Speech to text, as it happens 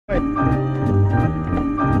My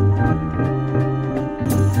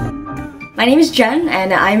name is Jen,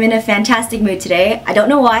 and I'm in a fantastic mood today. I don't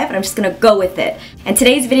know why, but I'm just gonna go with it. And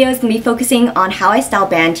today's video is gonna be focusing on how I style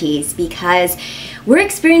band tees because we're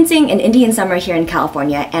experiencing an Indian summer here in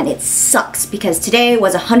California, and it sucks because today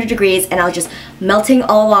was 100 degrees and I was just melting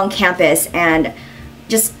all along campus and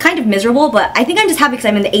just kind of miserable, but I think I'm just happy because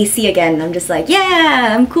I'm in the AC again and I'm just like,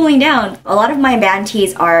 yeah, I'm cooling down. A lot of my band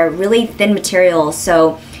tees are really thin material,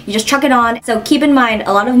 so you just chuck it on. So keep in mind,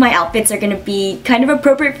 a lot of my outfits are going to be kind of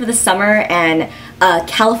appropriate for the summer and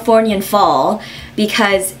Californian fall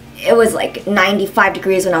because it was like 95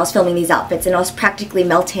 degrees when I was filming these outfits and I was practically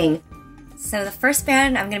melting. So the first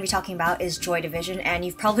band I'm going to be talking about is Joy Division, and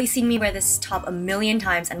you've probably seen me wear this top a million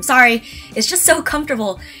times. I'm sorry, it's just so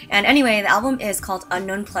comfortable. And anyway, the album is called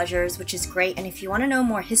Unknown Pleasures, which is great, and if you want to know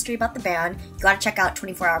more history about the band, you gotta check out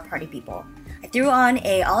 24 Hour Party People. I threw on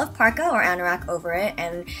a olive parka or anorak over it,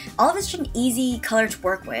 and olive is just an easy color to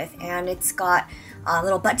work with, and it's got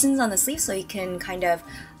little buttons on the sleeve so you can kind of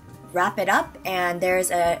wrap it up, and there's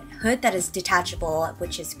a hood that is detachable,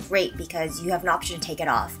 which is great because you have an option to take it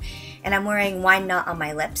off. And I'm wearing Wine Knot on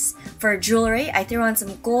my lips. For jewelry, I threw on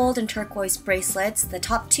some gold and turquoise bracelets. The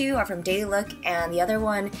top two are from Daily Look, and the other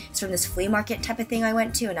one is from this flea market type of thing I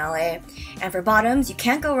went to in LA. And for bottoms, you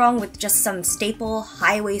can't go wrong with just some staple,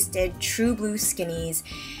 high-waisted, true blue skinnies.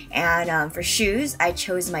 And for shoes, I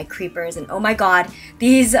chose my creepers, and oh my god,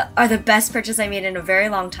 these are the best purchase I made in a very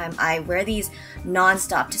long time. I wear these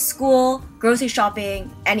non-stop to school, grocery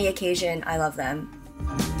shopping, any occasion. I love them.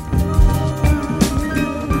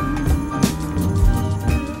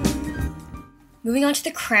 Moving on to the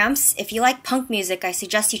Cramps, if you like punk music, I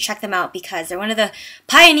suggest you check them out because they're one of the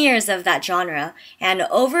pioneers of that genre. And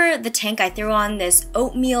over the tank, I threw on this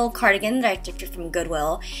Oatmeal cardigan that I thrifted from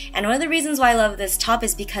Goodwill. And one of the reasons why I love this top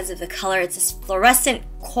is because of the color. It's this fluorescent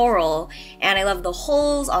coral, and I love the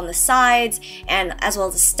holes on the sides, and as well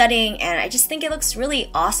as the studding, and I just think it looks really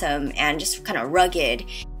awesome and just kind of rugged.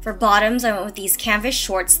 For bottoms, I went with these canvas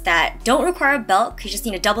shorts that don't require a belt. You just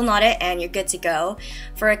need to double knot it and you're good to go.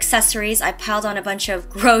 For accessories, I piled on a bunch of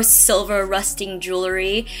gross silver rusting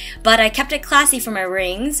jewelry, but I kept it classy for my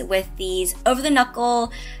rings with these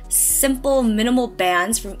over-the-knuckle, simple, minimal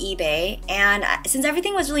bands from eBay. And since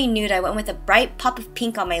everything was really nude, I went with a bright pop of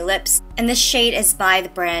pink on my lips, and this shade is by the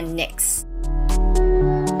brand NYX.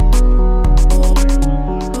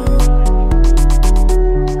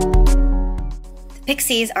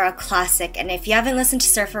 Pixies are a classic, and if you haven't listened to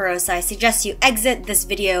Surfer Rosa, I suggest you exit this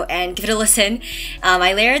video and give it a listen.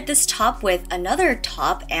 I layered this top with another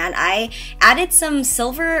top, and I added some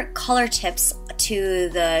silver color tips to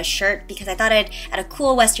the shirt because I thought I'd add a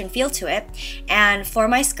cool western feel to it. And for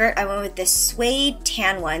my skirt, I went with this suede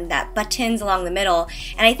tan one that buttons along the middle,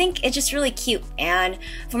 and I think it's just really cute. And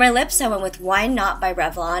for my lips, I went with Wine Knot by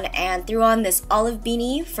Revlon and threw on this olive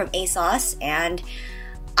beanie from ASOS, and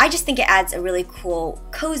I just think it adds a really cool,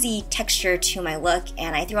 cozy texture to my look.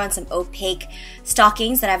 And I threw on some Opaque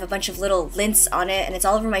stockings that have a bunch of little lints on it, and it's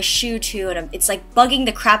all over my shoe too, and it's like bugging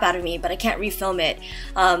the crap out of me, but I can't refilm it.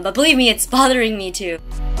 But believe me, it's bothering me too.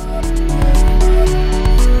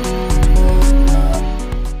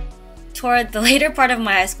 Toward the later part of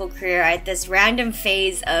my high school career, I had this random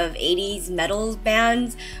phase of 80s metal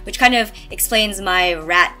bands, which kind of explains my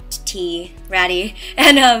Ratt tee, Ratty.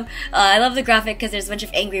 And I love the graphic because there's a bunch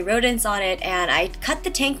of angry rodents on it, and I cut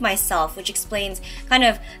the tank myself, which explains kind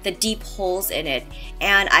of the deep holes in it.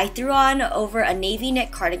 And I threw on over a navy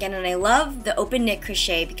knit cardigan, and I love the open knit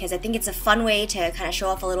crochet because I think it's a fun way to kind of show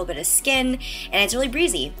off a little bit of skin, and it's really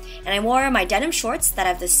breezy. And I wore my denim shorts that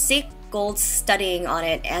have this sick gold studding on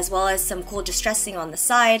it, as well as some cool distressing on the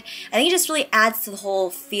side. I think it just really adds to the whole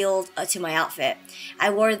feel to my outfit. I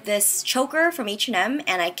wore this choker from H&M,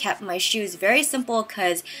 and I kept my shoes very simple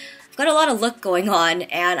because I've got a lot of look going on,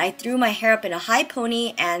 and I threw my hair up in a high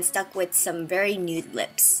pony and stuck with some very nude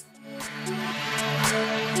lips.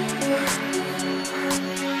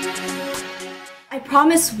 I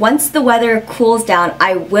promise once the weather cools down,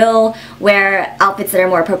 I will wear outfits that are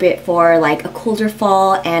more appropriate for like a colder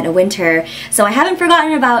fall and a winter. So I haven't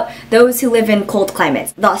forgotten about those who live in cold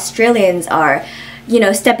climates. The Australians are, you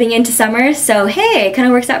know, stepping into summer, so hey, it kind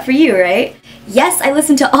of works out for you, right? Yes, I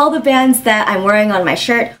listen to all the bands that I'm wearing on my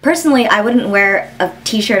shirt. Personally, I wouldn't wear a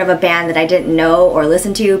t-shirt of a band that I didn't know or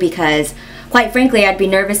listen to because quite frankly, I'd be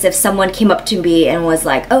nervous if someone came up to me and was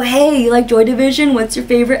like, oh hey, you like Joy Division? What's your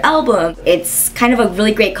favorite album? It's kind of a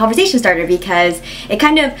really great conversation starter because it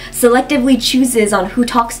kind of selectively chooses on who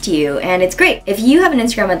talks to you, and it's great. If you have an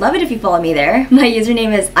Instagram, I'd love it if you follow me there. My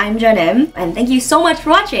username is I'mJenM, and thank you so much for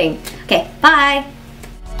watching. Okay, bye!